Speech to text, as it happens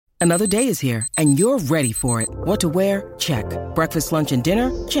Another day is here, and you're ready for it. What to wear? Check. Breakfast, lunch, and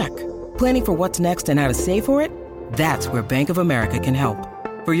dinner? Check. Planning for what's next and how to save for it? That's where Bank of America can help.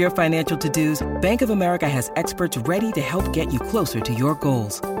 For your financial to-dos, Bank of America has experts ready to help get you closer to your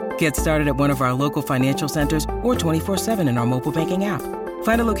goals. Get started at one of our local financial centers or 24/7 in our mobile banking app.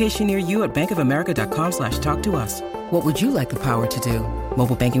 Find a location near you at bankofamerica.com/talktous. What would you like the power to do?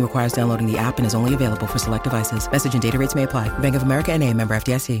 Mobile banking requires downloading the app and is only available for select devices. Message and data rates may apply. Bank of America N.A., member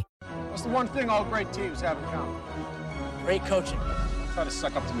FDIC. What's the one thing all great teams have in common? Great coaching. Try to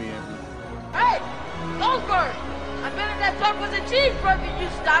suck up to me, Anthony. Hey! Goldberg! I bet if that dog was a cheeseburger,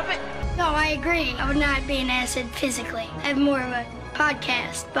 you'd stop it. No, I agree. I would not be an acid physically. I have more of a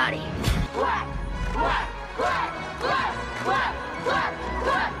podcast body. Quack! Quack! Quack! Quack! Quack! Quack!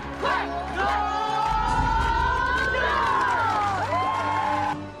 Quack! Quack! No!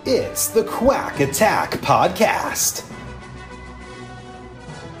 No! It's the Quack Attack Podcast.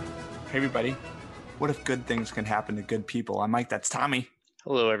 Hey everybody, what if good things can happen to good people? I'm Mike, that's Tommy.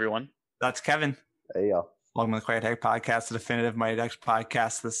 Hello everyone. That's Kevin. Hey y'all. Welcome to the Quack Attack Podcast, the definitive Mighty Ducks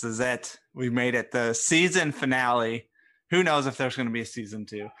podcast. This is it. We made it, the season finale. Who knows if there's going to be a season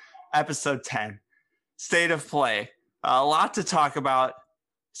 2. Episode 10, State of Play. A lot to talk about,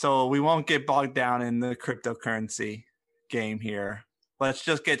 so we won't get bogged down in the cryptocurrency game here. Let's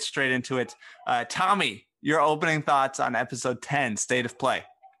just get straight into it. Tommy, your opening thoughts on episode 10, State of Play.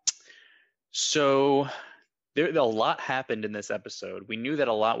 So a lot happened in this episode. We knew that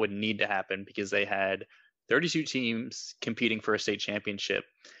a lot would need to happen because they had 32 teams competing for a state championship.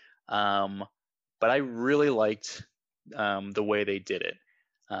 But I really liked the way they did it.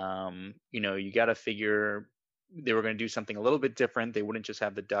 You got to figure they were going to do something a little bit different. They wouldn't just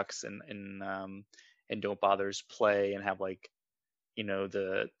have the Ducks and Don't Bothers play and have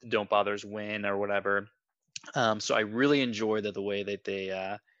the Don't Bothers win or whatever. So I really enjoyed the way that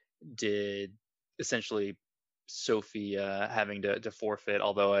they did essentially Sophie having to forfeit,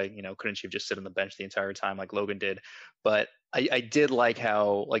 although couldn't she have just sit on the bench the entire time like Logan did? But I did like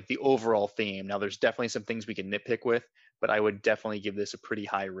how the overall theme. Now there's definitely some things we can nitpick with, but I would definitely give this a pretty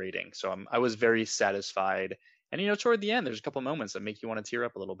high rating. So I was very satisfied. And toward the end, there's a couple moments that make you want to tear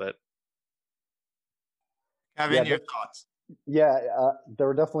up a little bit. Kevin, your thoughts? Yeah, there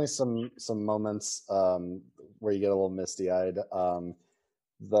were definitely some moments where you get a little misty-eyed.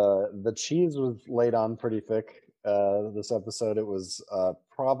 The cheese was laid on pretty thick this episode. It was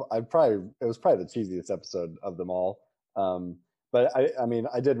probably the cheesiest episode of them all. But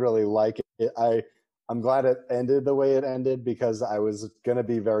I did really like it. I'm glad it ended the way it ended because I was gonna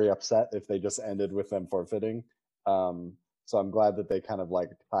be very upset if they just ended with them forfeiting. So I'm glad that they kind of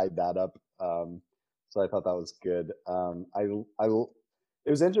tied that up. So I thought that was good. It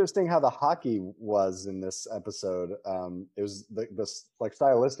was interesting how the hockey was in this episode. It was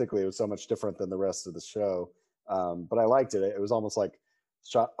stylistically, it was so much different than the rest of the show. But I liked it. It was almost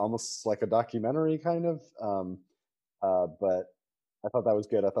shot almost like a documentary kind of. But I thought that was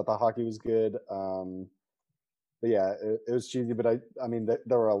good. I thought the hockey was good. But yeah, it was cheesy. But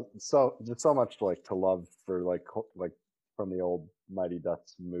there were so much to love for from the old Mighty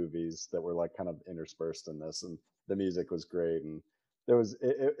Ducks movies that were kind of interspersed in this, and the music was great and. I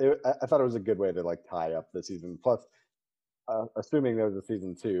thought it was a good way to tie up the season. Plus, assuming there's a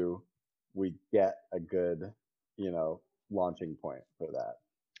season 2, we get a good, launching point for that.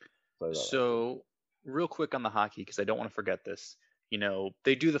 So real quick on the hockey, because I don't want to forget this.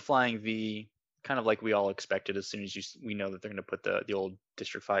 They do the flying V, kind of like we all expected. As soon as we know that they're going to put the old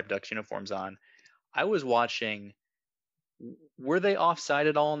District 5 Ducks uniforms on. I was watching. Were they offside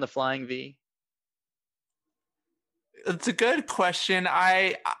at all in the flying V? It's a good question.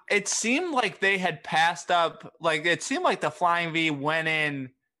 It seemed like they had passed up. It seemed like the flying V went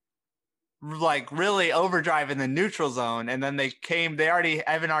in, really overdrive in the neutral zone, and then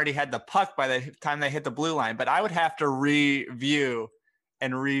Evan already had the puck by the time they hit the blue line. But I would have to review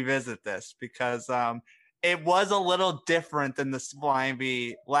and revisit this because it was a little different than the flying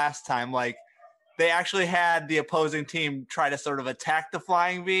V last time. They actually had the opposing team try to sort of attack the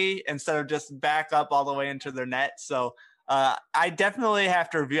flying V instead of just back up all the way into their net. So I definitely have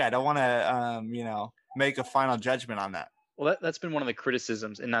to review. I don't want to, make a final judgment on that. Well, that's been one of the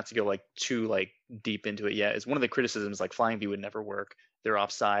criticisms, and not to go too deep into it yet, is one of the criticisms flying V would never work. They're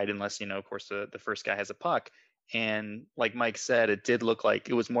offside unless, of course, the first guy has a puck. And like Mike said, it did look like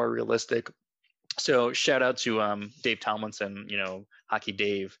it was more realistic. So shout out to Dave Tomlinson, Hockey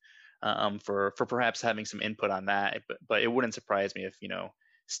Dave. For perhaps having some input on that, but it wouldn't surprise me if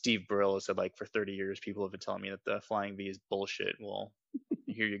Steve Brill said for 30 years people have been telling me that the flying V is bullshit. Well,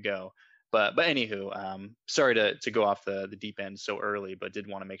 here you go. But anywho, sorry to go off the deep end so early, but did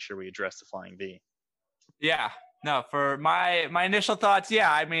want to make sure we address the Flying V. Yeah, no, for my initial thoughts,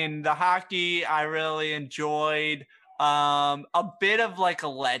 yeah, I mean, the hockey I really enjoyed. A bit of like a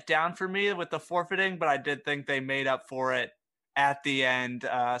letdown for me with the forfeiting, but I did think they made up for it at the end.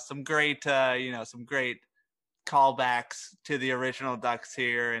 Some great callbacks to the original Ducks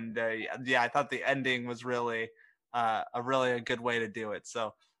here, and I thought the ending was really a good way to do it.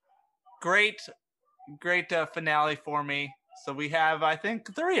 So great finale for me. So we have, I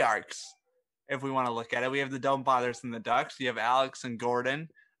think, 3 arcs if we want to look at it. We have the Don't Bothers and the Ducks. You have Alex and Gordon,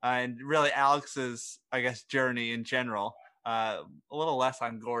 and really Alex's, I guess, journey in general. A little less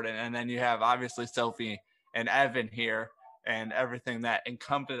on Gordon, and then you have obviously Sophie and Evan here, and everything that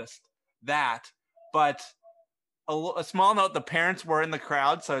encompassed that. But a small note: the parents were in the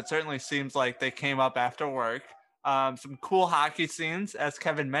crowd, so it certainly seems like they came up after work. Some cool hockey scenes, as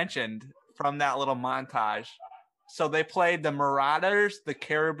Kevin mentioned, from that little montage. So they played the Marauders, the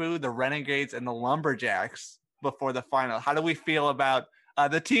Caribou, the Renegades, and the Lumberjacks before the final. How do we feel about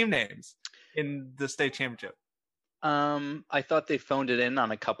the team names in the state championship? I thought they phoned it in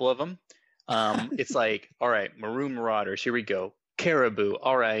on a couple of them. It's like, all right, Maroon Marauders, here we go. Caribou,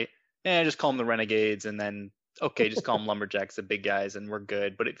 all right. Just call them the Renegades, and then okay, just call them Lumberjacks, the big guys, and we're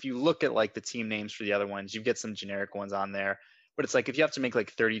good. But if you look at like the team names for the other ones, you get some generic ones on there. But it's like if you have to make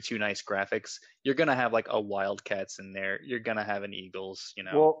like 32 nice graphics, you're gonna have like a Wildcats in there. You're gonna have an Eagles, you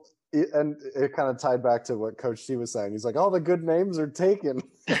know. Well, and it kind of tied back to what Coach T was saying. He's like, all the good names are taken.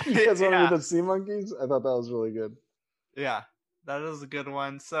 You guys want to be the Sea Monkeys? I thought that was really good. Yeah, that is a good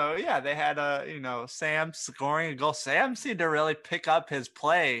one. So yeah, they had Sam scoring a goal. Sam seemed to really pick up his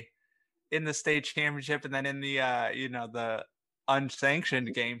play in the state championship, and then in the the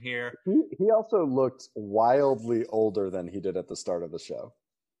unsanctioned game here. He also looked wildly older than he did at the start of the show.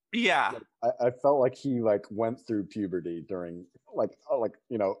 Yeah, I felt like he went through puberty during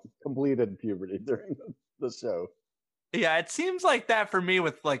completed puberty during the show. Yeah, it seems like that for me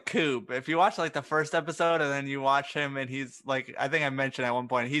with like Coop. If you watch like the first episode and then you watch him and he's like, I think I mentioned at one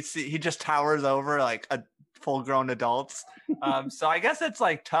point, he just towers over like a full-grown adults. So I guess it's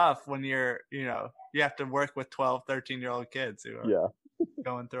like tough when you're, you have to work with 12, 13-year-old kids who are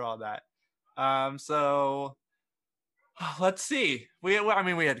going through all that. So let's see. We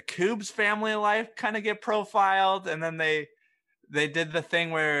had Coop's family life kind of get profiled, and then they did the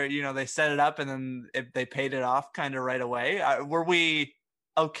thing where, they set it up and then they paid it off kind of right away. Were we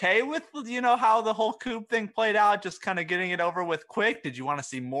okay with, how the whole Coop thing played out, just kind of getting it over with quick? Did you want to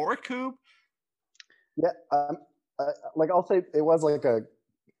see more Coop? Yeah, I'll say it was like a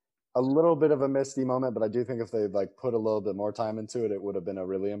little bit of a misty moment, but I do think if they put a little bit more time into it, it would have been a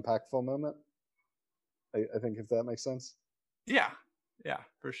really impactful moment. I think, if that makes sense. Yeah,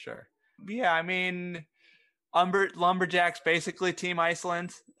 for sure. Yeah, I mean, Lumberjacks basically Team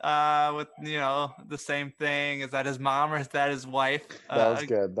Iceland with the same thing. Is that his mom or is that his wife? That was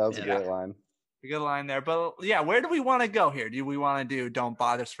good. That was a great line. A good line there. But yeah, where do we want to go here? Do we want to do Don't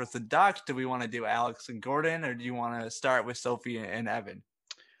Bother Us versus the Ducks? Do we want to do Alex and Gordon, or do you want to start with Sophie and Evan?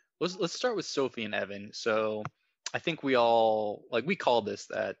 Let's start with Sophie and Evan. So I think we all we called this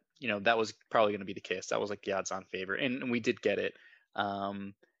that that was probably going to be the case. That was like the odds-on favorite, and we did get it.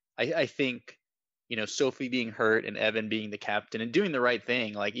 I think Sophie being hurt and Evan being the captain and doing the right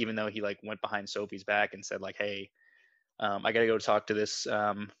thing, even though he went behind Sophie's back and said hey, I got to go talk to this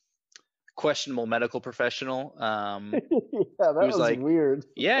questionable medical professional. That was weird.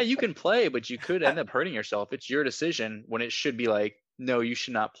 Yeah, you can play, but you could end up hurting yourself. It's your decision, when it should be no, you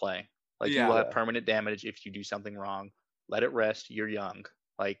should not play. You will have permanent damage if you do something wrong. Let it rest. You're young.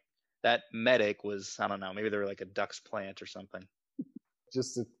 That medic was, I don't know, maybe they were a Ducks plant or something.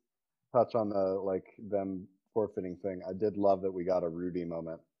 Just to touch on the them forfeiting thing, I did love that we got a Rudy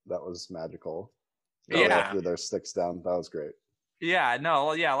moment. That was magical. With their sticks down, that was great. Yeah,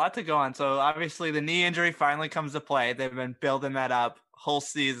 no, a lot to go on. So obviously the knee injury finally comes to play. They've been building that up whole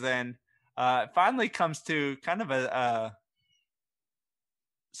season. It finally comes to kind of a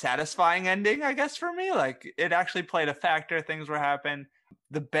satisfying ending, I guess, for me. It actually played a factor. Things were happening.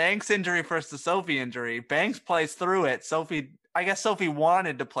 The Banks injury versus the Sophie injury. Banks plays through it. Sophie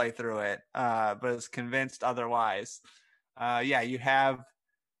wanted to play through it, but is convinced otherwise. You have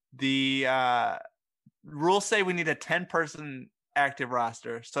the rules say we need a 10-person active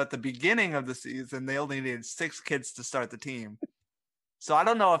roster. So at the beginning of the season, they only needed 6 kids to start the team. So I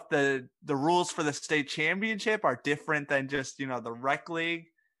don't know if the rules for the state championship are different than just, the rec league,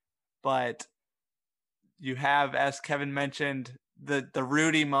 but you have, as Kevin mentioned, the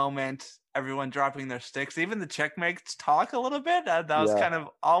Rudy moment. everyone dropping their sticks. Even the checkmates talk a little bit. That was Yeah. kind of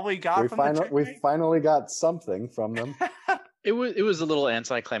all we got from the we checkmate. finally got something from them. It was a little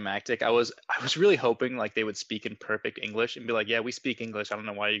anticlimactic. I was really hoping like they would speak in perfect English and be like, yeah, we speak English. I don't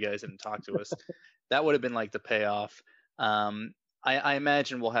know why you guys didn't talk to us. That would have been like the payoff. I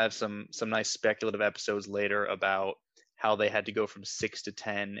imagine we'll have some nice speculative episodes later about how they had to go from 6 to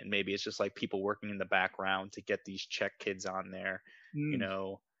 10, and maybe it's just like people working in the background to get these Czech kids on there. You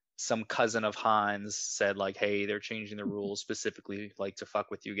know, some cousin of Hans said like, hey, they're changing the rules specifically like to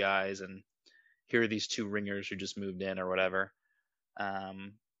fuck with you guys, and here are these 2 ringers who just moved in or whatever.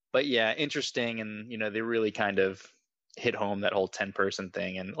 But yeah, interesting. And, you know, they really kind of hit home that whole 10-person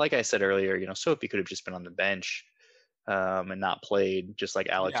thing. And like I said earlier, you know, Sophie could have just been on the bench and not played, just like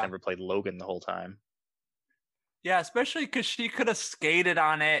Alex never played Logan the whole time. Yeah, especially because she could have skated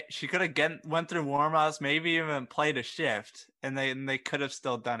on it. She could have went through warm-ups, maybe even played a shift, and they could have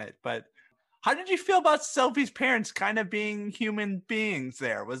still done it. But how did you feel about Sophie's parents kind of being human beings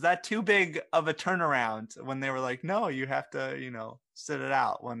there? Was that too big of a turnaround when they were like, no, you have to, you know, sit it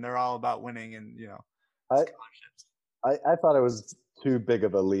out when they're all about winning and, you know, scholarships? I thought it was too big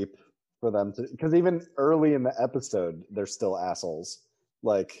of a leap for them to, because even early in the episode, they're still assholes.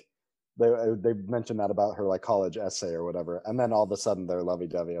 Like, they mentioned that about her like college essay or whatever, and then all of a sudden they're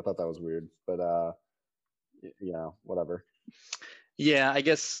lovey-dovey. I thought that was weird, but you know, whatever. Yeah, I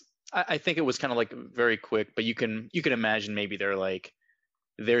guess I think it was kind of like very quick, but you can imagine maybe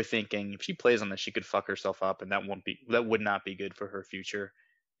they're thinking if she plays on this, she could fuck herself up, and that would not be good for her future.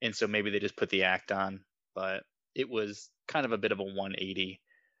 And so maybe they just put the act on, but it was kind of a bit of a 180,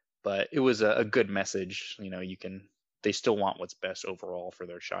 but it was a good message. You know, they still want what's best overall for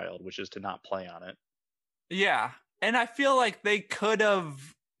their child, which is to not play on it. Yeah. And I feel like they could have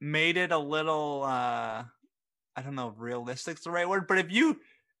made it a little, I don't know if realistic's the right word, but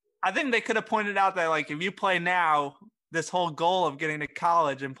I think they could have pointed out that like, if you play now, this whole goal of getting to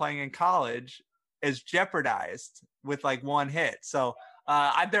college and playing in college is jeopardized with like one hit. So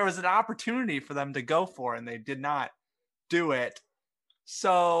there was an opportunity for them to go for, and they did not do it.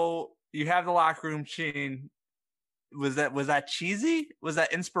 So you have the locker room scene. Was that cheesy? Was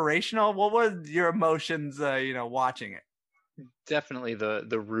that inspirational? What were your emotions, you know, watching it? Definitely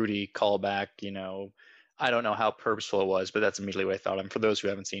the Rudy callback. You know, I don't know how purposeful it was, but that's immediately what I thought. And for those who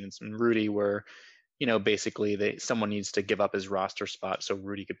haven't seen it, in Rudy, where, you know, basically someone needs to give up his roster spot so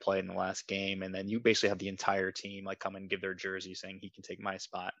Rudy could play in the last game, and then you basically have the entire team like come and give their jersey saying he can take my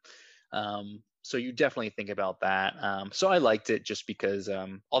spot. So you definitely think about that. So I liked it just because,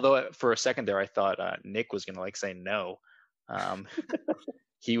 although for a second there I thought Nick was gonna like say no.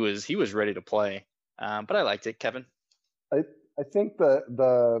 He was ready to play, but I liked it. Kevin? I think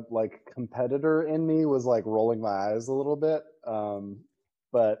the like competitor in me was like rolling my eyes a little bit,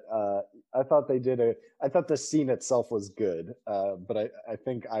 but I thought I thought the scene itself was good, but I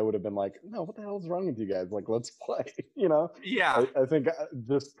think I would have been like, no, what the hell is wrong with you guys? Like, let's play, you know? Yeah. I think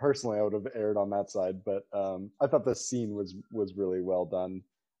just personally, I would have erred on that side, but I thought the scene was really well done.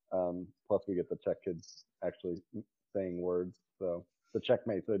 Plus, we get the Czech kids actually saying words, so the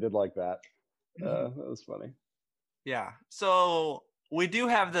checkmates, I did like that. That was funny. Yeah. So we do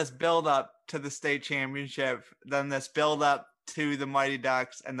have this build up to the state championship, then this build up to the Mighty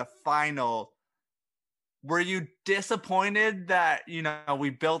Ducks and the final. Were you disappointed that, you know,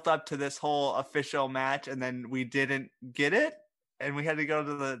 we built up to this whole official match and then we didn't get it and we had to go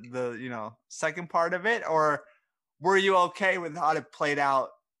to the you know, second part of it? Or were you okay with how it played out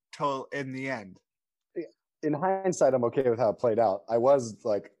in the end? In hindsight, I'm okay with how it played out. I was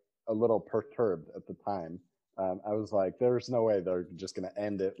like a little perturbed at the time. I was like, there's no way they're just going to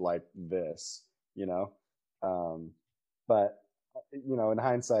end it like this, you know? But, you know, in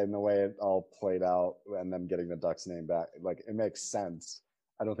hindsight, in the way it all played out and them getting the Ducks name back, like, it makes sense.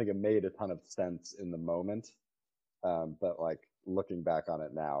 I don't think it made a ton of sense in the moment. But, like, looking back on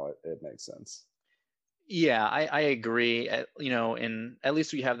it now, it makes sense. Yeah, I agree. You know, at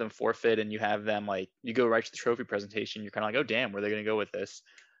least we have them forfeit and you have them, like, you go right to the trophy presentation. You're kind of like, oh, damn, where are they going to go with this?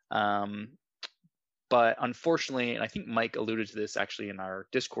 But unfortunately, and I think Mike alluded to this actually in our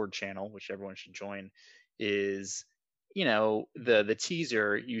Discord channel, which everyone should join, is, you know, the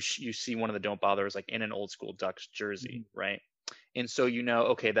teaser, you see one of the Don't Bothers like in an old school Ducks jersey, right? And so, you know,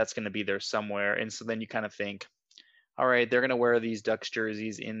 okay, that's going to be there somewhere. And so then you kind of think, all right, they're going to wear these Ducks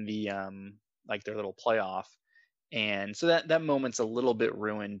jerseys in the like their little playoff. And so that moment's a little bit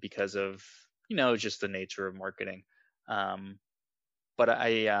ruined because of, you know, just the nature of marketing. But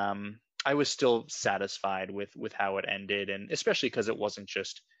I was still satisfied with how it ended, and especially because it wasn't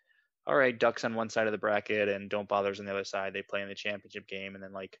just, all right, Ducks on one side of the bracket and Don't Bothers on the other side. They play in the championship game, and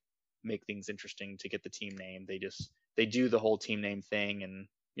then like make things interesting to get the team name. They do the whole team name thing, and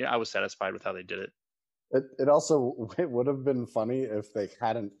I was satisfied with how they did it. It also would have been funny if they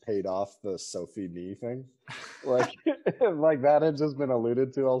hadn't paid off the Sophie knee thing, like like that had just been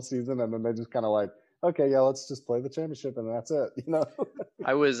alluded to all season, and then they just kind of like, okay, yeah, let's just play the championship and that's it,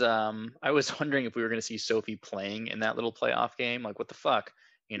 I was wondering if we were going to see Sophie playing in that little playoff game, like what the fuck,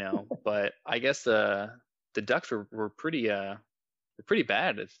 But I guess the Ducks were pretty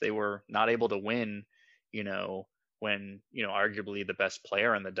bad if they were not able to win, when arguably the best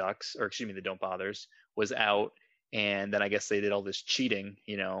player in the Ducks, or excuse me, the Don't Bothers, was out, and then I guess they did all this cheating.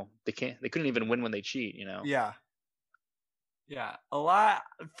 They couldn't even win when they cheat. Yeah, a lot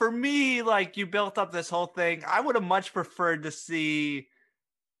for me. Like, you built up this whole thing. I would have much preferred to see,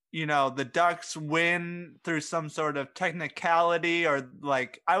 the Ducks win through some sort of technicality, or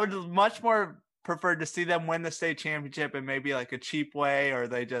like I would have much more preferred to see them win the state championship in maybe like a cheap way, or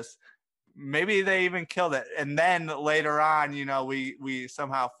maybe they even killed it. And then later on, we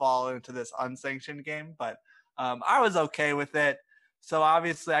somehow fall into this unsanctioned game, but I was okay with it. So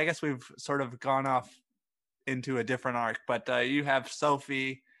obviously, I guess we've sort of gone off into a different arc, but you have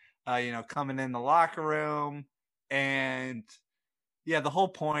Sophie, coming in the locker room, and yeah, the whole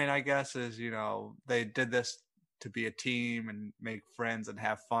point, I guess, is, they did this to be a team and make friends and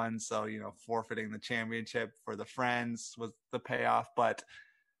have fun. So, forfeiting the championship for the friends was the payoff, but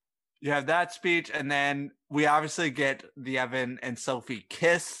you have that speech, and then we obviously get the Evan and Sophie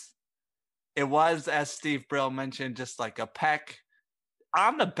kiss. It was, as Steve Brill mentioned, just like a peck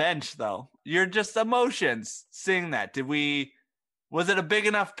on the bench, though. You're just emotions seeing that. Was it a big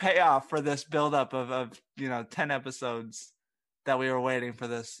enough payoff for this buildup of 10 episodes that we were waiting for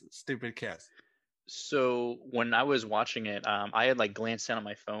this stupid kiss? So when I was watching it, I had like glanced down at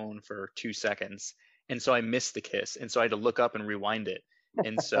my phone for 2 seconds, and so I missed the kiss, and so I had to look up and rewind it.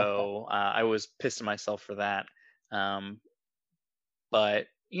 And so I was pissed at myself for that. But,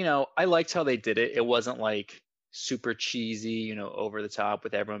 I liked how they did it. It wasn't like super cheesy, over the top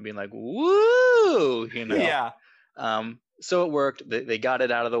with everyone being like, woo, Yeah. So it worked. They got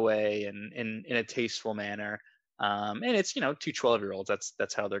it out of the way and in a tasteful manner. And it's, two 12-year-olds.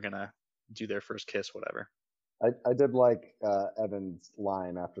 That's how they're going to do their first kiss, whatever. I did like Evan's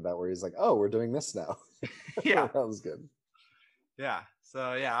line after that where he's like, oh, we're doing this now. Yeah. That was good. Yeah.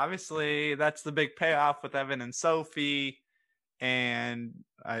 So, yeah, obviously that's the big payoff with Evan and Sophie. And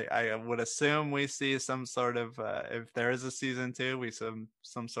I would assume we see some sort of, if there is a season 2, we some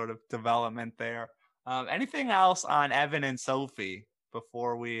sort of development there. Anything else on Evan and Sophie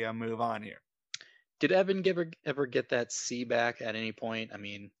before we move on here? Did Evan ever get that C back at any point? I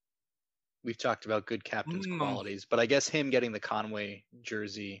mean, we've talked about good captain's qualities, but I guess him getting the Conway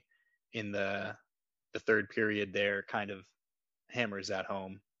jersey in the third period there kind of hammers that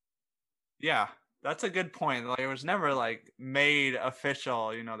home. Yeah, that's a good point. Like, it was never like made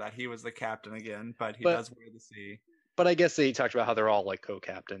official, that he was the captain again, but he does wear the C. But I guess they talked about how they're all like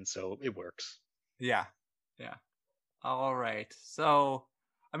co-captains, so it works. Yeah. All right. So,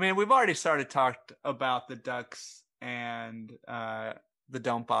 I mean, we've already talked about the Ducks and the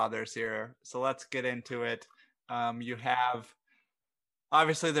Don't Bothers here. So let's get into it. You have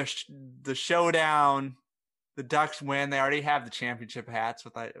obviously the showdown. The Ducks win. They already have the championship hats,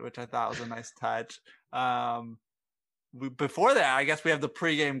 which I thought was a nice touch. Before that, I guess we have the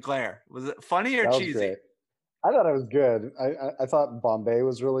pregame glare. Was it funny or cheesy? Great. I thought it was good. I thought Bombay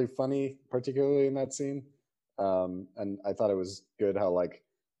was really funny, particularly in that scene. And I thought it was good how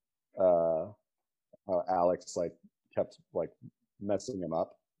how Alex kept messing him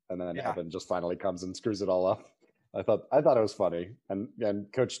up, and then Evan just finally comes and screws it all up. I thought it was funny,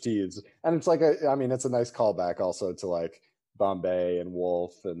 and Coach T's, and it's it's a nice callback also to Bombay and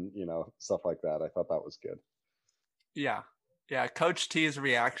Wolf and stuff like that. I thought that was good. Yeah. Coach T's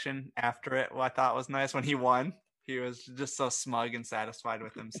reaction after it, I thought was nice when he won. He was just so smug and satisfied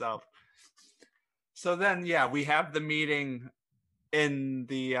with himself. So then, we have the meeting in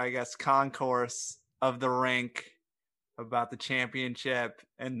the, I guess, concourse of the rink about the championship,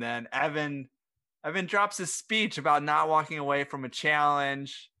 and then Evan drops his speech about not walking away from a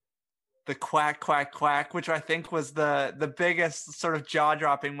challenge, the quack, quack, quack, which I think was the biggest sort of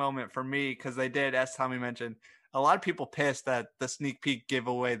jaw-dropping moment for me, because they did, as Tommy mentioned, a lot of people pissed that the sneak peek gave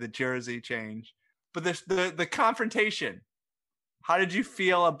away the jersey change. But the confrontation, how did you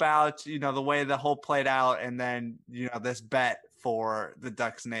feel about, the way the whole played out, and then, this bet for the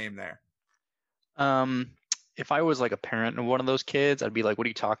Ducks name there? If I was a parent of one of those kids, I'd be like, what are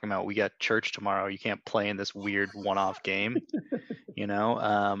you talking about? We got church tomorrow. You can't play in this weird one-off game,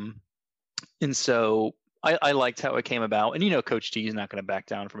 And so I liked how it came about, and Coach T is not going to back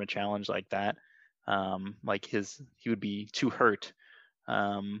down from a challenge like that. He would be too hurt.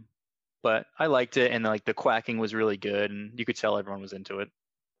 But I liked it, and like the quacking was really good, and you could tell everyone was into it.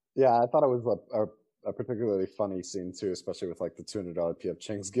 Yeah, I thought it was a particularly funny scene too, especially with like the $200 PF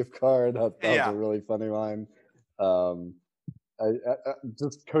Chang's gift card. That was a really funny line.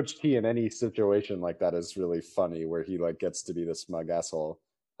 Just Coach T in any situation like that is really funny, where he like gets to be the smug asshole.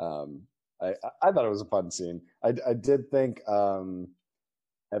 I thought it was a fun scene. I did think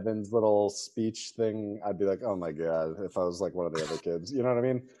Evan's little speech thing, I'd be like, oh my god, if I was like one of the other kids, you know what I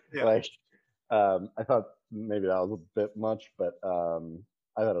mean? Yeah. Like, I thought maybe that was a bit much, but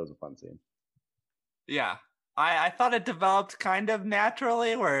I thought it was a fun scene. Yeah. I thought it developed kind of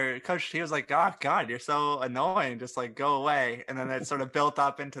naturally, where Coach T was like, oh god, you're so annoying, just like go away. And then it sort of built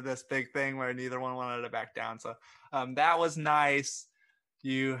up into this big thing where neither one wanted to back down. So that was nice.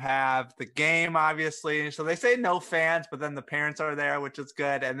 You have the game, obviously. So they say no fans, but then the parents are there, which is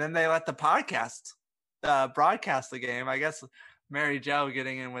good. And then they let the podcast broadcast the game. I guess Mary Jo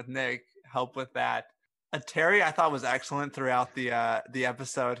getting in with Nick helped with that. Terry, I thought, was excellent throughout the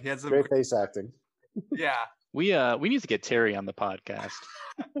episode. He had some great face acting. Yeah. We need to get Terry on the podcast.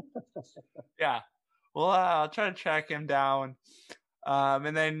 Yeah. Well, I'll try to track him down.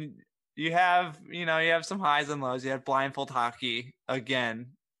 And then you have some highs and lows. You had blindfold hockey again.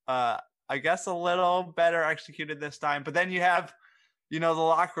 I guess a little better executed this time. But then you have, the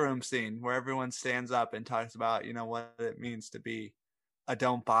locker room scene where everyone stands up and talks about, what it means to be a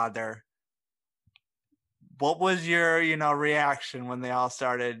don't bother. What was your, reaction when they all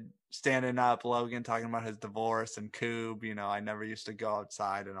started standing up? Logan talking about his divorce, and Coob, I never used to go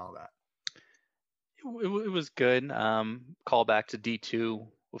outside and all that. It was good. Call back to D2.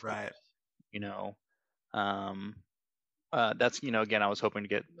 Right. That's, again, I was hoping to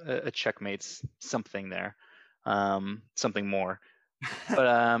get a checkmates something there, something more. But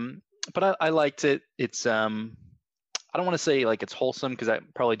I liked it. It's I don't want to say like it's wholesome, because that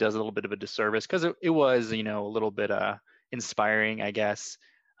probably does a little bit of a disservice, because it was, a little bit inspiring, I guess.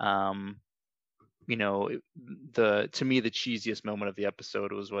 To me, the cheesiest moment of the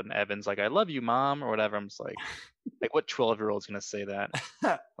episode was when Evan's like, "I love you, Mom," or whatever. I'm just like what 12-year-old's gonna say that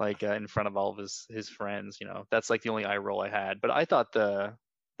like in front of all of his friends? That's like the only eye roll I had. But I thought the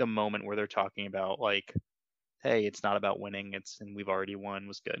moment where they're talking about like, hey, it's not about winning, and we've already won,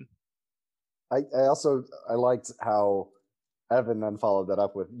 was good. I liked how Evan then followed that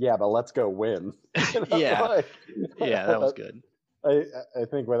up with, yeah, but let's go win. Yeah. Yeah, that was good. I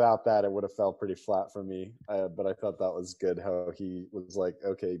think without that, it would have felt pretty flat for me. But I thought that was good how he was like,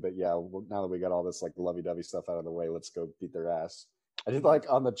 okay, but yeah, now that we got all this like lovey-dovey stuff out of the way, let's go beat their ass. I did like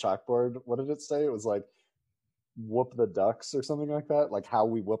on the chalkboard, what did it say? It was like, whoop the ducks or something like that. Like how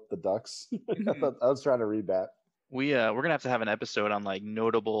we whoop the ducks. I was trying to read that. We're going to have an episode on like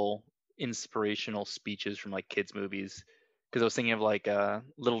notable inspirational speeches from like kids movies, because I was thinking of like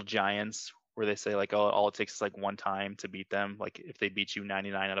Little Giants, where they say like, oh, all it takes is like one time to beat them. Like if they beat you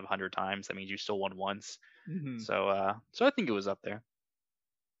 99 out of 100 times, that means you still won once. Mm-hmm. So I think it was up there.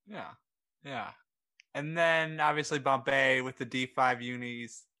 Yeah. And then obviously Bombay with the D5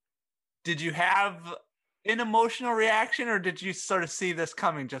 unis. Did you have an emotional reaction, or did you sort of see this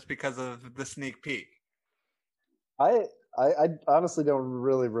coming just because of the sneak peek? I honestly don't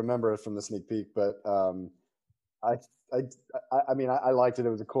really remember it from the sneak peek, but I mean, I liked it. It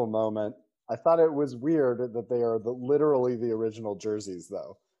was a cool moment. I thought it was weird that they are literally the original jerseys,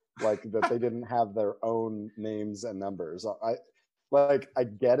 though, like that they didn't have their own names and numbers. I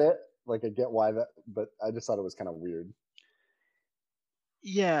get it, like I get why that, but I just thought it was kind of weird.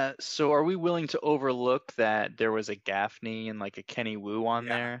 Yeah. So are we willing to overlook that there was a Gaffney and like a Kenny Wu on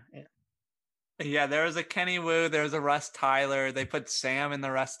there? Yeah, there was a Kenny Wu. There was a Russ Tyler. They put Sam in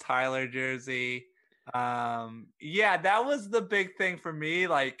the Russ Tyler jersey. Yeah, that was the big thing for me.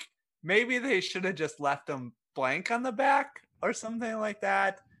 Like, maybe they should have just left them blank on the back or something like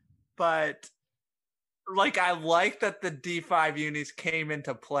that. But, like, I like that the D5 unis came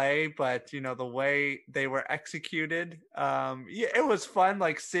into play, but, the way they were executed, yeah, it was fun,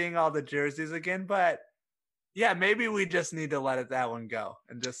 like, seeing all the jerseys again. But, yeah, maybe we just need to let that one go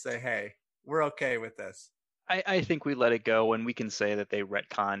and just say, hey, we're okay with this. I think we let it go, and we can say that they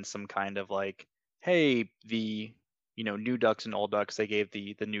retconned some kind of like, hey, the new Ducks and old Ducks, they gave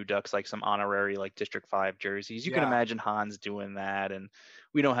the new Ducks like some honorary like District 5 jerseys. You can imagine Hans doing that, and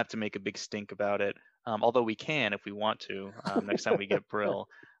we don't have to make a big stink about it. Although we can if we want to next time we get Brill.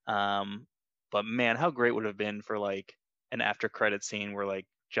 But man, how great would it have been for like an after credit scene where like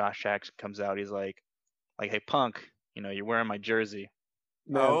Josh Jackson comes out, he's like, hey Punk, you're wearing my jersey.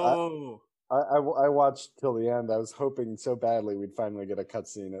 Man, I watched till the end. I was hoping so badly we'd finally get a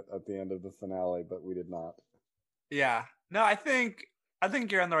cutscene at the end of the finale, but we did not. Yeah. No, I think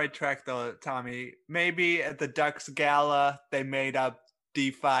you're on the right track though, Tommy. Maybe at the Ducks gala they made up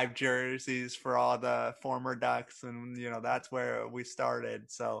D5 jerseys for all the former Ducks, and that's where we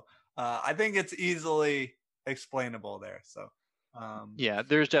started. So I think it's easily explainable there. So yeah,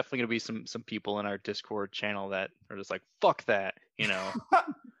 there's definitely gonna be some people in our Discord channel that are just like, fuck that,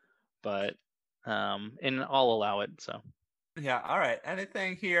 but and I'll allow it. So yeah, all right.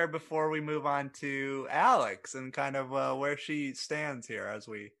 Anything here before we move on to Alex and kind of where she stands here as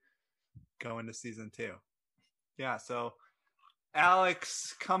we go into season 2? Yeah, so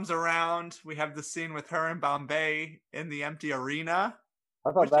Alex comes around. We have the scene with her and Bombay in the empty arena.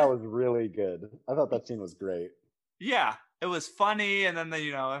 I thought that was really good. I thought that scene was great. Yeah, it was funny, and then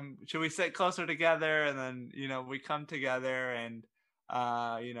should we sit closer together? And then we come together, and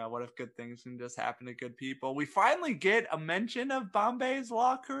what if good things can just happen to good people? We finally get a mention of Bombay's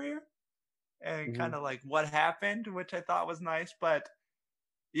law career and kind of like what happened, which I thought was nice. But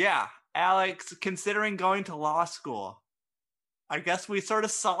yeah, Alex, considering going to law school, I guess we sort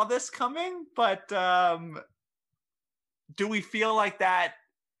of saw this coming, but do we feel like that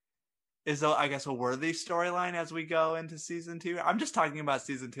is, I guess, a worthy storyline as we go into season 2? I'm just talking about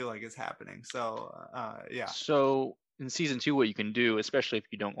season 2 like it's happening. So, yeah. So in season 2, what you can do, especially if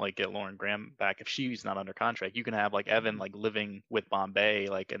you don't like get Lauren Graham back, if she's not under contract, you can have like Evan like living with Bombay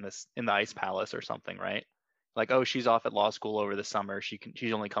like in the Ice Palace or something, right? Like, oh, she's off at law school over the summer. She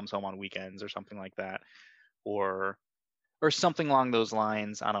only comes home on weekends or something like that, or something along those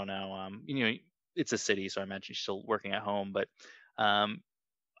lines. I don't know. It's a city, so I imagine she's still working at home, but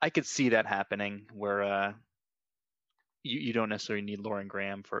I could see that happening where you don't necessarily need Lauren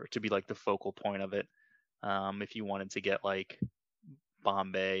Graham to be like the focal point of it. If you wanted to get like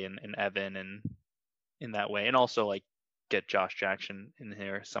Bombay and Evan and in that way, and also like get Josh Jackson in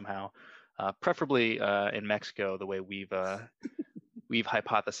here somehow, preferably in Mexico, the way we've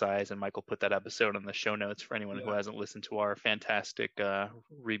hypothesized, and Michael put that episode in the show notes for anyone who hasn't listened to our fantastic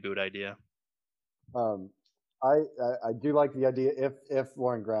reboot idea. I do like the idea if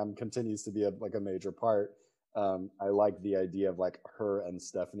Lauren Graham continues to be a major part. I like the idea of like her and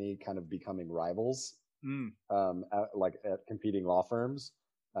Stephanie kind of becoming rivals, at competing law firms.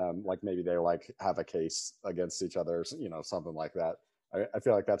 Like maybe they like have a case against each other, something like that. I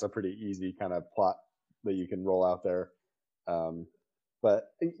feel like that's a pretty easy kind of plot that you can roll out there.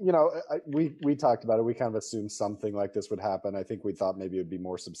 But we talked about it. We kind of assumed something like this would happen. I think we thought maybe it would be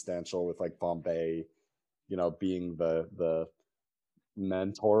more substantial with like Bombay, being the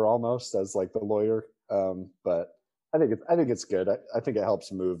mentor almost as like the lawyer. But I think it's good. I think it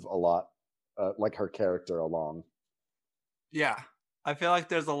helps move a lot, like her character along. Yeah, I feel like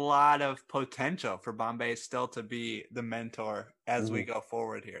there's a lot of potential for Bombay still to be the mentor as we go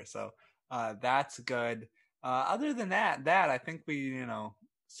forward here. So that's good. Other than that, I think we,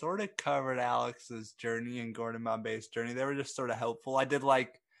 sort of covered Alex's journey and Gordon Bombay's journey. They were just sort of helpful. I did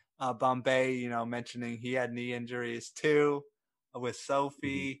like Bombay, mentioning he had knee injuries too with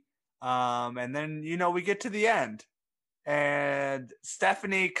Sophie. And then, we get to the end and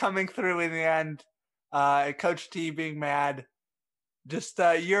Stephanie coming through in the end, Coach T being mad. Just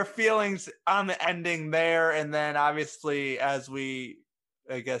your feelings on the ending there. And then obviously as we,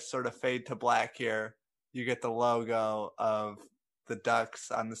 I guess, sort of fade to black here, you get the logo of the Ducks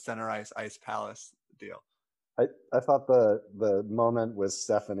on the center ice Palace deal. I thought the moment with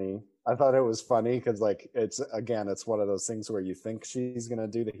Stephanie, I thought it was funny because like it's one of those things where you think she's gonna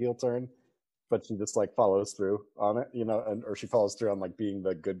do the heel turn, but she just like follows through on it, or she follows through on like being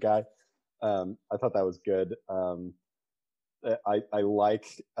the good guy. I thought that was good. I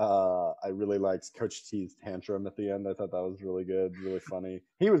really liked Coach T's tantrum at the end. I thought that was really good, really funny.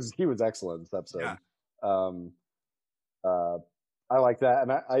 He was excellent this episode. Yeah. I like that,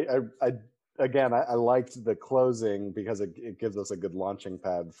 and I liked the closing because it gives us a good launching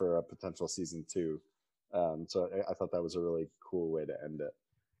pad for a potential season 2. So I thought that was a really cool way to end it.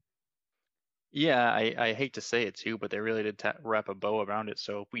 Yeah, I hate to say it too, but they really did wrap a bow around it.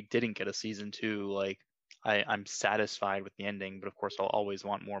 So if we didn't get a season 2, like I'm satisfied with the ending, but of course I'll always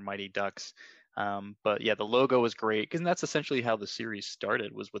want more Mighty Ducks. But yeah, the logo was great because that's essentially how the series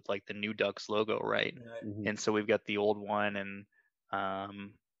started, was with like the new Ducks logo, right? And so we've got the old one, and I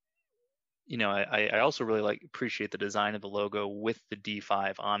also really appreciate the design of the logo with the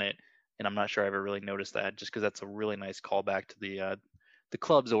D5 on it, and I'm not sure I ever really noticed that, just because that's a really nice callback to the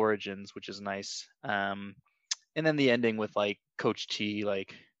club's origins, which is nice. And then the ending with like Coach T,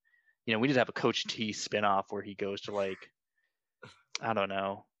 like, we did have a Coach T spinoff where he goes to like, I don't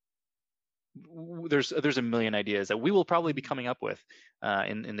know, there's a million ideas that we will probably be coming up with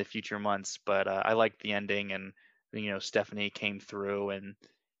in the future months. But I liked the ending, and Stephanie came through, and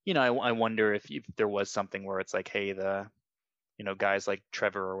I wonder if there was something where it's like, hey, the guys like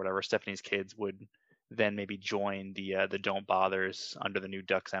Trevor or whatever, Stephanie's kids, would then maybe join the Don't Bothers under the new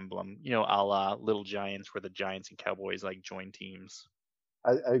Ducks emblem, a la Little Giants, where the Giants and Cowboys like join teams.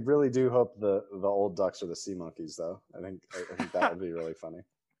 I really do hope the old Ducks are the Sea Monkeys, though. I think that would be really funny.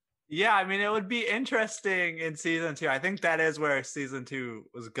 Yeah, I mean, it would be interesting in season 2. I think that is where season 2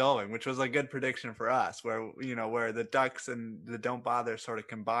 was going, which was a good prediction for us, where where the Ducks and the Don't Bother sort of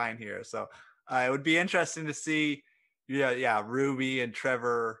combine here. So it would be interesting to see, Ruby and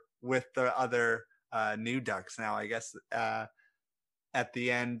Trevor with the other new Ducks. Now, I guess at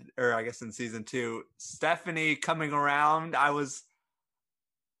the end, or I guess in season 2, Stephanie coming around, I was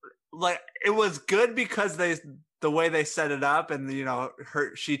like, it was good because the way they set it up, and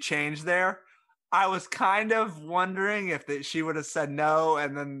she changed there. I was kind of wondering if she would have said no,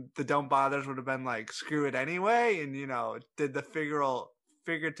 and then the Don't Bothers would have been like, screw it anyway, and did the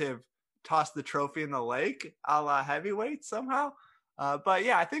figurative toss the trophy in the lake a la Heavyweight somehow. But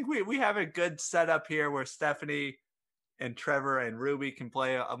yeah, I think we have a good setup here where Stephanie and Trevor and Ruby can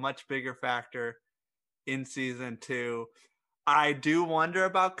play a much bigger factor in season 2. I do wonder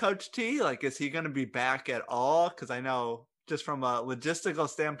about Coach T. Like, is he going to be back at all? Because I know just from a logistical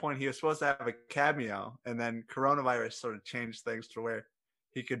standpoint, he was supposed to have a cameo, and then coronavirus sort of changed things to where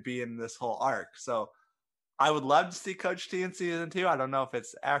he could be in this whole arc. So I would love to see Coach T in season 2. I don't know if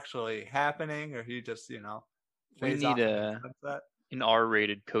it's actually happening or he just, we need an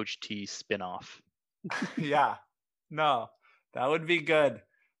R-rated Coach T spinoff. Yeah, no, that would be good.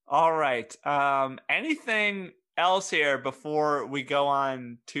 All right. Anything else here before we go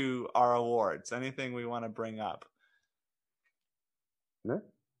on to our awards? Anything we want to bring up? No.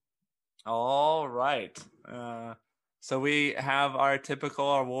 All right. So we have our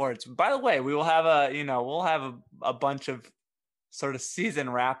typical awards. By the way, we will have a bunch of sort of season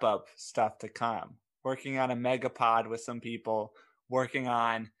wrap up stuff to come. Working on a mega pod with some people, working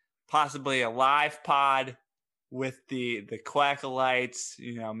on possibly a live pod with the Quackalites,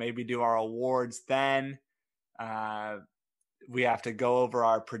 maybe do our awards then. We have to go over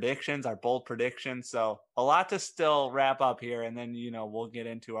our predictions, our bold predictions. So a lot to still wrap up here. And then, we'll get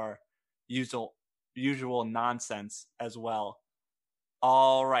into our usual nonsense as well.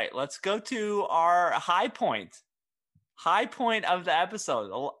 All right, let's go to our high point of the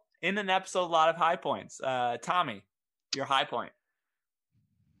episode. In an episode, a lot of high points. Tommy, your high point.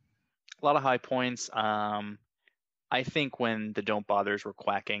 A lot of high points. I think when the Don't Bothers were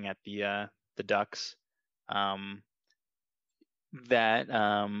quacking at the Ducks, that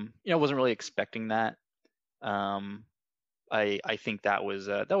wasn't really expecting that. I think that was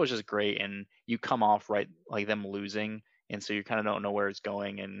just great, and you come off right like them losing, and so you kind of don't know where it's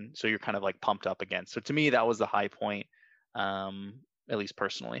going, and so you're kind of like pumped up again. So to me, that was the high point, at least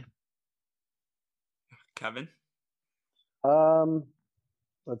personally. Kevin?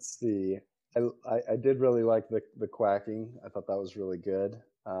 Let's see. I did really like the quacking. I thought that was really good.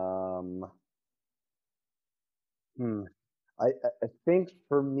 I think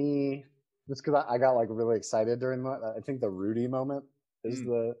for me, just because I got like really excited during that, I think the Rudy moment is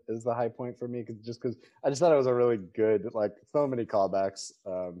the high point for me, because I just thought it was a really good, like, so many callbacks,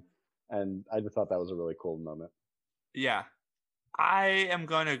 and I just thought that was a really cool moment. Yeah, I am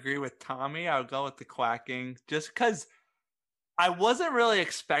going to agree with Tommy. I'll go with the quacking just because I wasn't really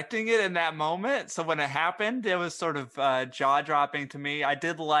expecting it in that moment. So when it happened, it was sort of jaw-dropping to me. I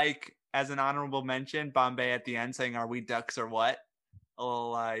did like, as an honorable mention, Bombay at the end saying, "Are we Ducks or what?" A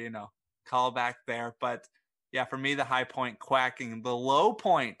little, callback there. But yeah, for me, the high point, quacking. The low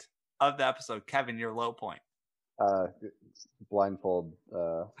point of the episode, Kevin, your low point. Blindfold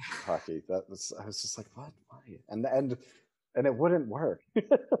hockey. I was just like, what? Why? And it wouldn't work.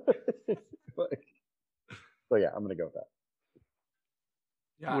 So yeah, I'm gonna go with that.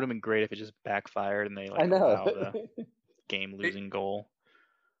 Yeah. It would have been great if it just backfired and they allowed the game-losing goal.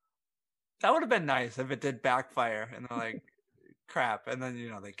 That would have been nice if it did backfire and they're like, crap. And then,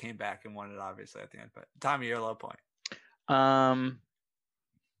 they came back and won it, obviously, at the end. But Tommy, your low point.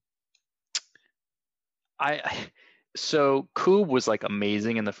 So Koob was like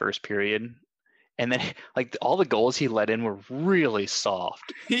amazing in the first period. And then like all the goals he let in were really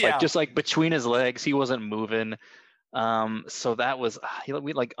soft. Yeah. Like just like between his legs, he wasn't moving. So that was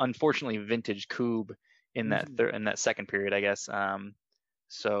we like unfortunately vintage Koob in that in that second period, I guess.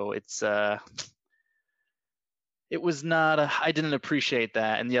 So it was not I didn't appreciate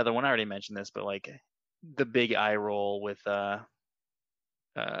that. And the other one, I already mentioned this, but like the big eye roll with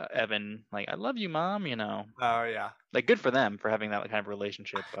Evan like, I love you, Mom, Oh yeah. like good for them for having that kind of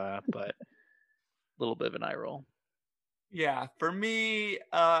relationship, but a little bit of an eye roll. Yeah, for me,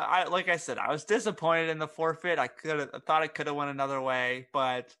 like I said, I was disappointed in the forfeit. I thought it could have went another way,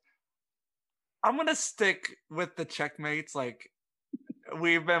 but I'm gonna stick with the checkmates. Like,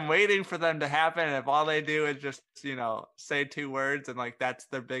 we've been waiting for them to happen, and if all they do is just say 2 words and like that's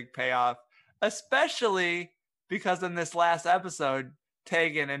their big payoff, especially because in this last episode,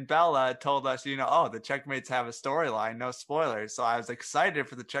 Tegan and Bella told us, oh, the checkmates have a storyline, no spoilers. So I was excited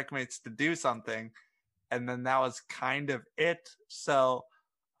for the checkmates to do something, and then that was kind of it. So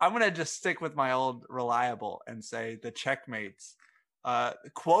I'm gonna just stick with my old reliable and say the checkmates.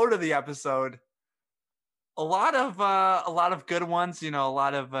 Quote of the episode: a lot of good ones, a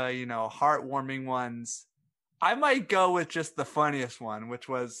lot of heartwarming ones. I might go with just the funniest one, which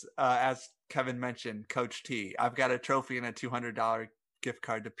was as Kevin mentioned, Coach T. I've got a trophy and a $200 gift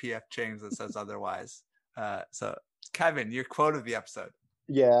card to PF Chang's that says otherwise. So Kevin, your quote of the episode.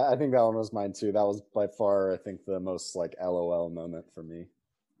 Yeah, I think that one was mine too. That was by far, I think, the most like LOL moment for me.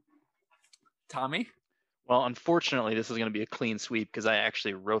 Tommy? Well, unfortunately, this is going to be a clean sweep because I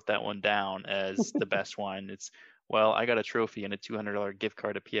actually wrote that one down as the best one. It's, well, I got a trophy and a $200 gift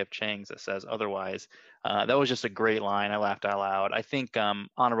card to PF Chang's that says otherwise. That was just a great line. I laughed out loud. I think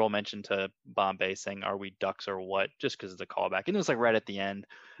honorable mention to Bombay saying, "Are we ducks or what?" just because of the callback. And it was like right at the end.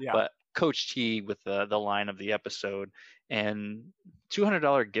 Yeah. But Coach T with the line of the episode and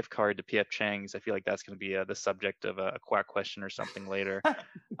 $200 gift card to PF Chang's. I feel like that's going to be the subject of a quack question or something later.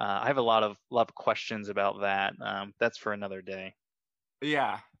 I have a lot of questions about that. That's for another day.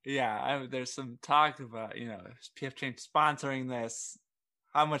 Yeah. There's some talk about is PF Chang's sponsoring this?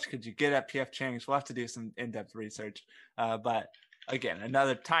 How much could you get at PF Chang's? We'll have to do some in-depth research. But again,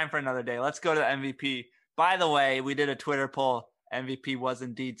 another time for another day. Let's go to the MVP. By the way, we did a Twitter poll. MVP was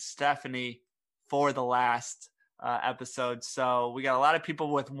indeed Stephanie for the last episode. So we got a lot of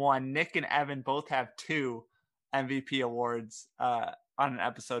people with 1. Nick and Evan both have 2 MVP awards on an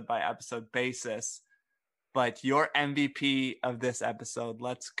episode by episode basis. But your MVP of this episode,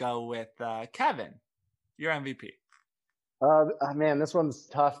 let's go with Kevin. Your MVP. Man, this one's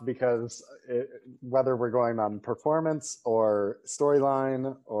tough because whether we're going on performance or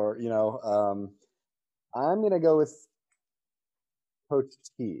storyline or, I'm going to go with Coach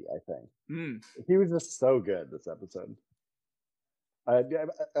T, I think. He was just so good this episode.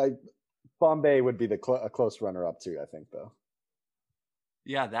 Bombay would be a close runner-up too, I think, though.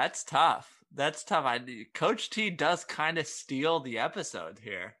 Yeah, that's tough. Coach T does kind of steal the episode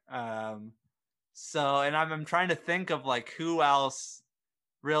here. So, and I'm trying to think of like who else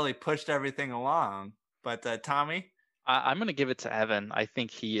really pushed everything along. But Tommy? I'm going to give it to Evan. I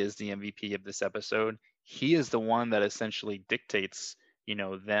think he is the MVP of this episode. He is the one that essentially dictates,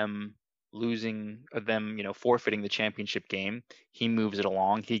 them forfeiting the championship game. He moves it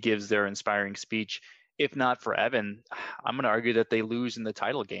along. He gives their inspiring speech. If not for Evan, I'm going to argue that they lose in the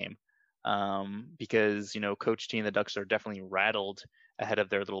title game because, Coach T and the Ducks are definitely rattled ahead of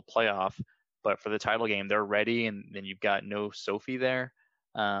their little playoff. But for the title game, they're ready, and then you've got no Sophie there.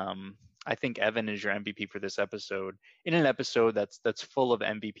 I think Evan is your MVP for this episode. In an episode that's full of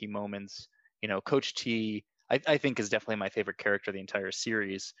MVP moments, Coach T, I think is definitely my favorite character of the entire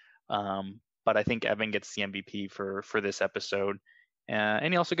series. But I think Evan gets the MVP for this episode,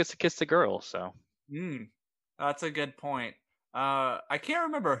 and he also gets to kiss the girl. So. That's a good point. I can't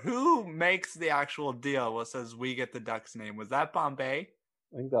remember who makes the actual deal. What says we get the Ducks name? Was that Bombay?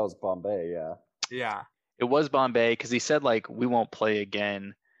 I think that was Bombay. Yeah. Yeah. It was Bombay because he said like we won't play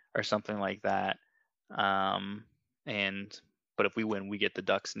again or something like that. But if we win, we get the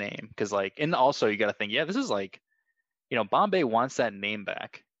Ducks name because and also you got to think, this is Bombay wants that name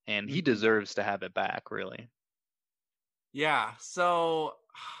back and he deserves to have it back, really. Yeah. So.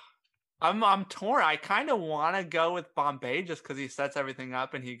 I'm torn. I kind of want to go with Bombay just because he sets everything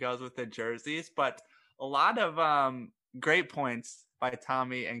up and he goes with the jerseys. But a lot of great points by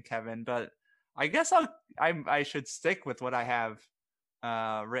Tommy and Kevin. But I guess I should stick with what I have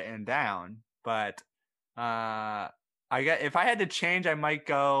written down. But if I had to change, I might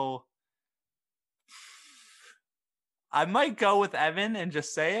go with Evan and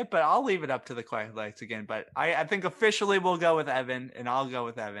just say it. But I'll leave it up to the Quiet Lights again. But I think officially we'll go with Evan, and I'll go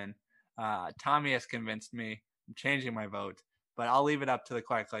with Evan. Tommy has convinced me. I'm changing my vote, but I'll leave it up to the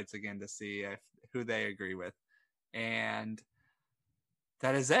Quiet Lights again to see who they agree with. And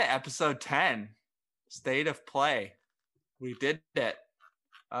that is it. Episode 10, State of Play. We did it.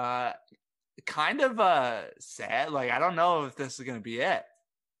 Kind of sad. I don't know if this is going to be it,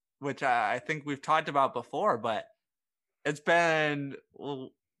 which I think we've talked about before, but it's been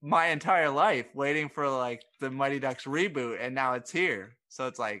my entire life waiting for like the Mighty Ducks reboot, and now it's here. So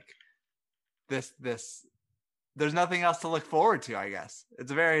it's like this there's nothing else to look forward to, I guess.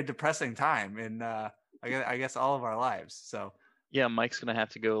 It's a very depressing time in I guess all of our lives. So yeah, Mike's gonna have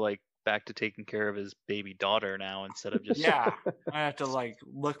to go like back to taking care of his baby daughter now instead of just yeah, I have to like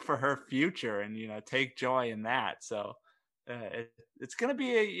look for her future and take joy in that. So it's gonna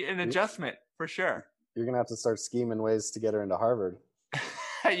be an adjustment for sure. You're gonna have to start scheming ways to get her into Harvard.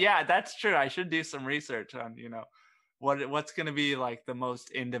 Yeah, that's true. I should do some research on what's gonna be like the most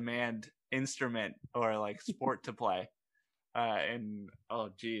in demand instrument or like sport to play in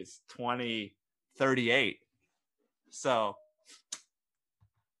 2038. So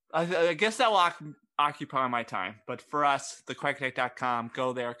I guess that will occupy my time. But for us, thequacktech.com,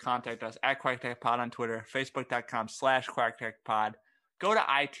 go there, contact us at QuackTechPod on Twitter, facebook.com/QuackTechPod. Go to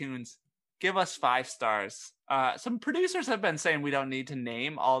iTunes, give us 5 stars. Some producers have been saying we don't need to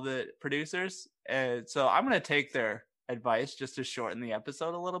name all the producers. So I'm going to take their advice just to shorten the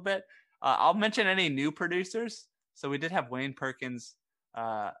episode a little bit. I'll mention any new producers. So we did have Wayne Perkins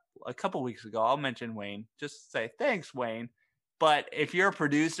a couple weeks ago. I'll mention Wayne. Just say, thanks, Wayne. But if you're a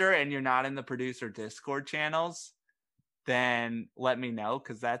producer and you're not in the producer Discord channels, then let me know,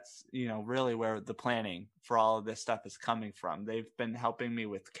 because that's, really where the planning for all of this stuff is coming from. They've been helping me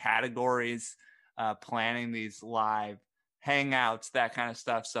with categories, planning these live hangouts, that kind of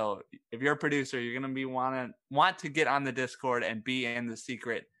stuff. So if you're a producer, you're going to be want to get on the Discord and be in the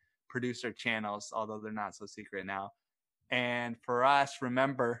secret producer channels, although they're not so secret now. And for us,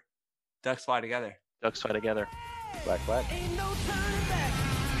 remember, Ducks fly together. Ducks fly together. Quack, quack. Ain't no turning back.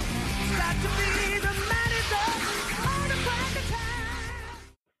 Got to be the man is up on the Quack Attack.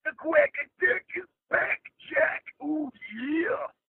 The Quack Attack is